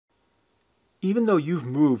Even though you've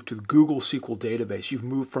moved to the Google SQL Database, you've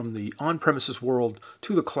moved from the on-premises world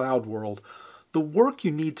to the cloud world, the work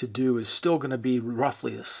you need to do is still going to be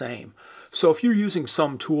roughly the same. So if you're using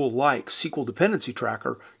some tool like SQL Dependency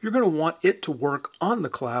Tracker, you're going to want it to work on the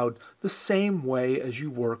cloud the same way as you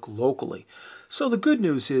work locally. So the good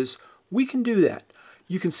news is we can do that.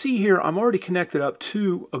 You can see here I'm already connected up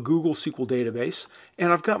to a Google SQL database,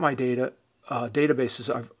 and I've got my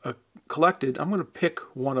databases I've collected. I'm going to pick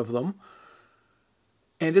one of them,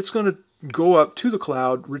 and it's going to go up to the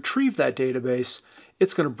cloud, retrieve that database.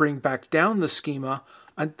 It's going to bring back down the schema,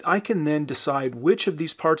 and I can then decide which of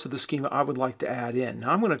these parts of the schema I would like to add in.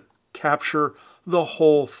 Now I'm going to capture the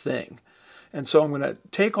whole thing. And so I'm going to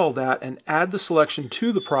take all that and add the selection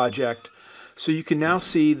to the project. So you can now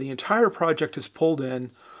see the entire project is pulled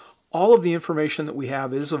in. All of the information that we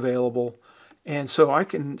have is available. And so I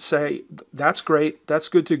can say, that's great, that's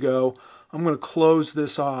good to go. I'm going to close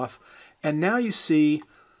this off. And now you see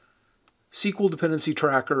SQL Dependency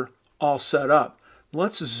Tracker all set up.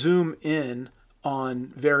 Let's zoom in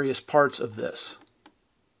on various parts of this.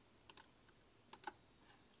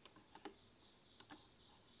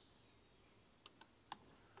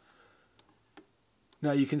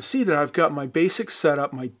 Now you can see that I've got my basic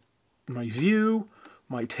setup, my view,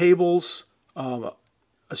 my tables, a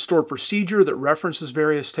stored procedure that references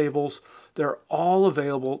various tables. They're all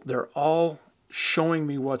available. They're all showing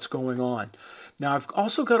me what's going on. Now I've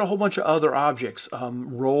also got a whole bunch of other objects,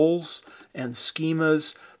 roles and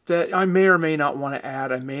schemas that I may or may not want to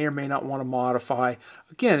add, I may or may not want to modify.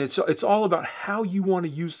 Again, it's all about how you want to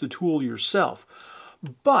use the tool yourself.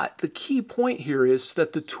 But the key point here is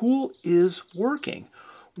that the tool is working.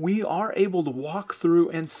 We are able to walk through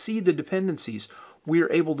and see the dependencies. We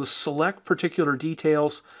are able to select particular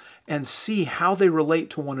details and see how they relate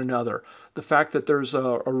to one another. The fact that there's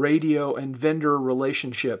a radio and vendor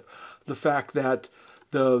relationship, the fact that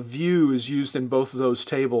the view is used in both of those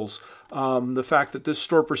tables, the fact that this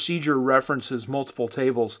store procedure references multiple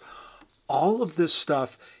tables. All of this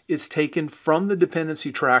stuff is taken from the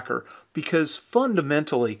dependency tracker because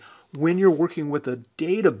fundamentally, when you're working with a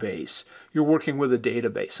database, you're working with a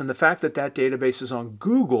database. And the fact that that database is on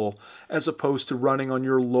Google as opposed to running on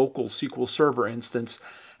your local SQL Server instance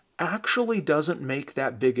actually doesn't make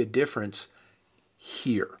that big a difference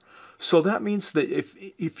here. So that means that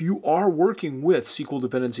if you are working with SQL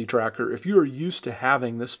Dependency Tracker, if you're used to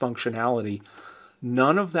having this functionality,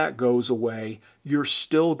 none of that goes away. You're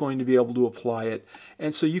still going to be able to apply it.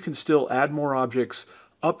 And so you can still add more objects,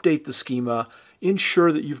 update the schema,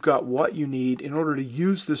 ensure that you've got what you need in order to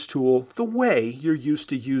use this tool the way you're used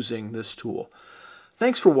to using this tool.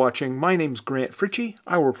 Thanks for watching. My name's Grant Fritchie.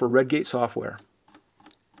 I work for Redgate Software.